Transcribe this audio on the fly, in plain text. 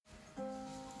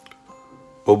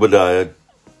Obadiah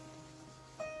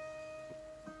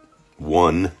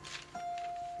 1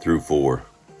 through 4.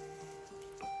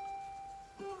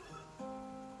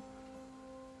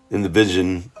 In the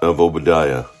vision of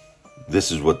Obadiah,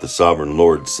 this is what the sovereign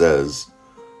Lord says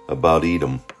about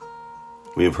Edom.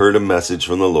 We have heard a message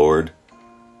from the Lord.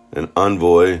 An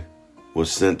envoy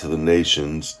was sent to the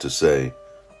nations to say,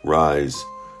 "Rise,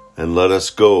 and let us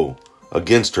go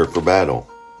against her for battle.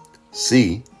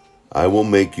 See, I will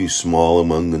make you small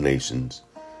among the nations,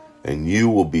 and you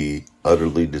will be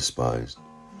utterly despised.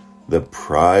 The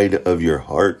pride of your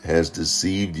heart has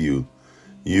deceived you,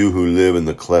 you who live in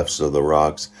the clefts of the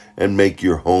rocks and make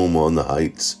your home on the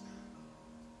heights.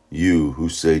 You who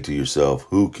say to yourself,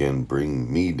 who can bring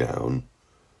me down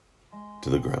to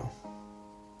the ground?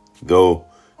 Though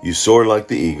you soar like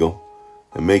the eagle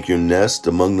and make your nest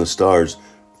among the stars,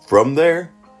 from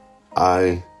there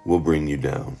I will bring you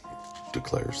down,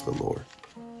 declares the Lord."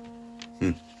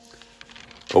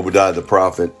 Obadiah the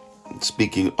prophet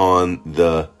speaking on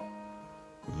the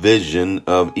vision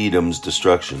of Edom's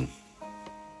destruction.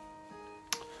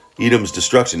 Edom's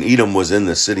destruction. Edom was in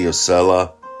the city of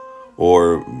Selah,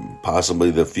 or possibly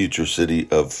the future city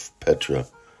of Petra.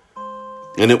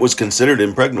 And it was considered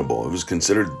impregnable. It was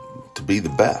considered to be the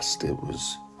best. It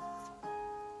was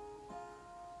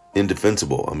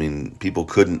indefensible. I mean, people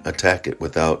couldn't attack it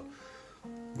without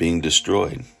being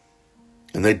destroyed.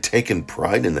 And they'd taken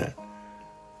pride in that.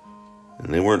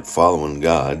 And they weren't following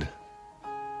God.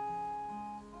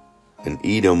 And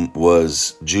Edom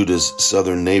was Judah's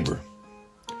southern neighbor,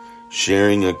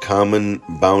 sharing a common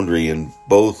boundary, and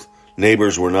both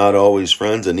neighbors were not always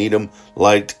friends, and Edom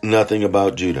liked nothing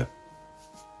about Judah.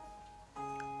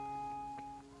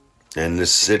 And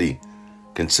this city,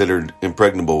 considered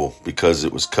impregnable because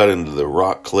it was cut into the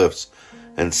rock cliffs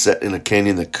and set in a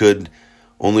canyon that could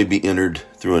only be entered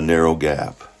through a narrow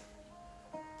gap.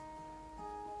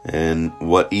 And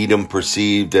what Edom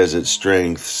perceived as its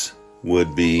strengths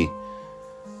would be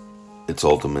its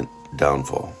ultimate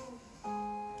downfall.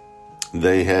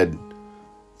 They had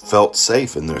felt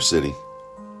safe in their city,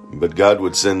 but God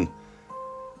would send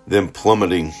them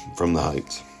plummeting from the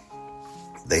heights.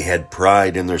 They had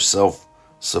pride in their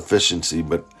self-sufficiency,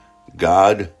 but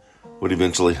God would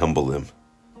eventually humble them.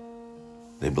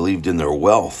 They believed in their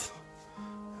wealth,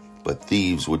 but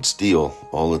thieves would steal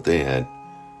all that they had.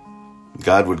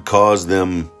 God would cause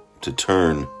them to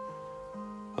turn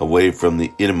away from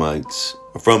the Edomites,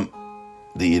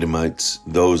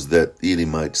 those that the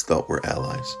Edomites thought were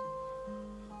allies.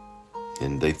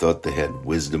 And they thought they had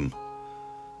wisdom,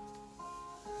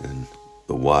 and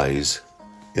the wise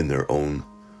in their own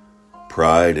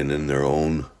pride and in their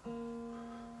own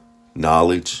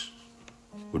knowledge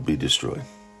would be destroyed.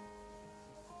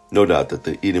 No doubt that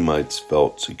the Edomites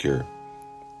felt secure,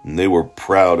 and they were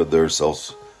proud of their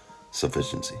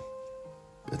self-sufficiency.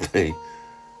 But they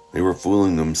were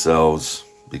fooling themselves,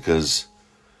 because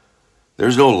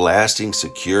there's no lasting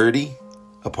security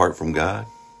apart from God.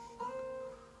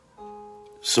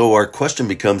 So our question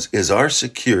becomes, is our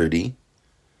security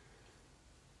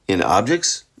in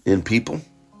objects, in people?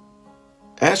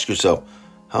 Ask yourself,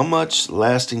 how much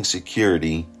lasting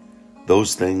security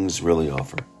those things really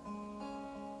offer?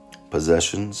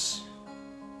 Possessions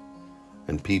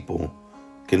and people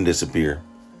can disappear,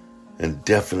 and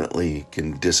definitely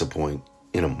can disappoint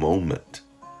in a moment.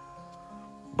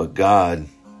 But God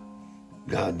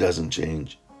doesn't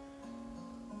change.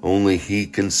 Only He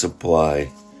can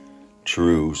supply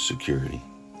true security.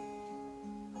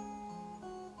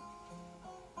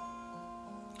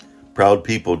 Proud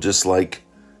people, just like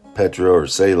Petra or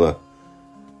Selah,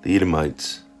 the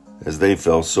Edomites, as they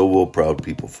fell, so will proud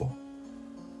people fall.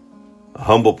 A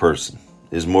humble person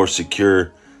is more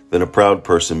secure than a proud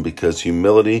person, because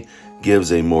humility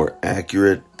gives a more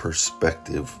accurate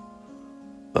perspective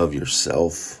of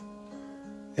yourself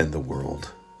and the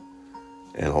world,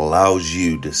 and allows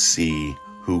you to see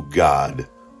who God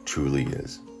truly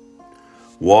is.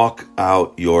 Walk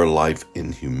out your life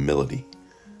in humility.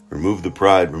 Remove the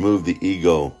pride, remove the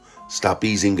ego, stop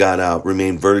easing God out,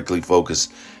 remain vertically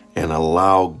focused, and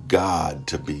allow God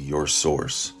to be your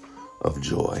source of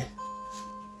joy.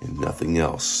 In nothing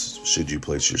else should you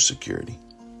place your security.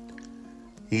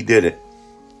 He did it.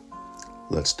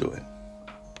 Let's do it.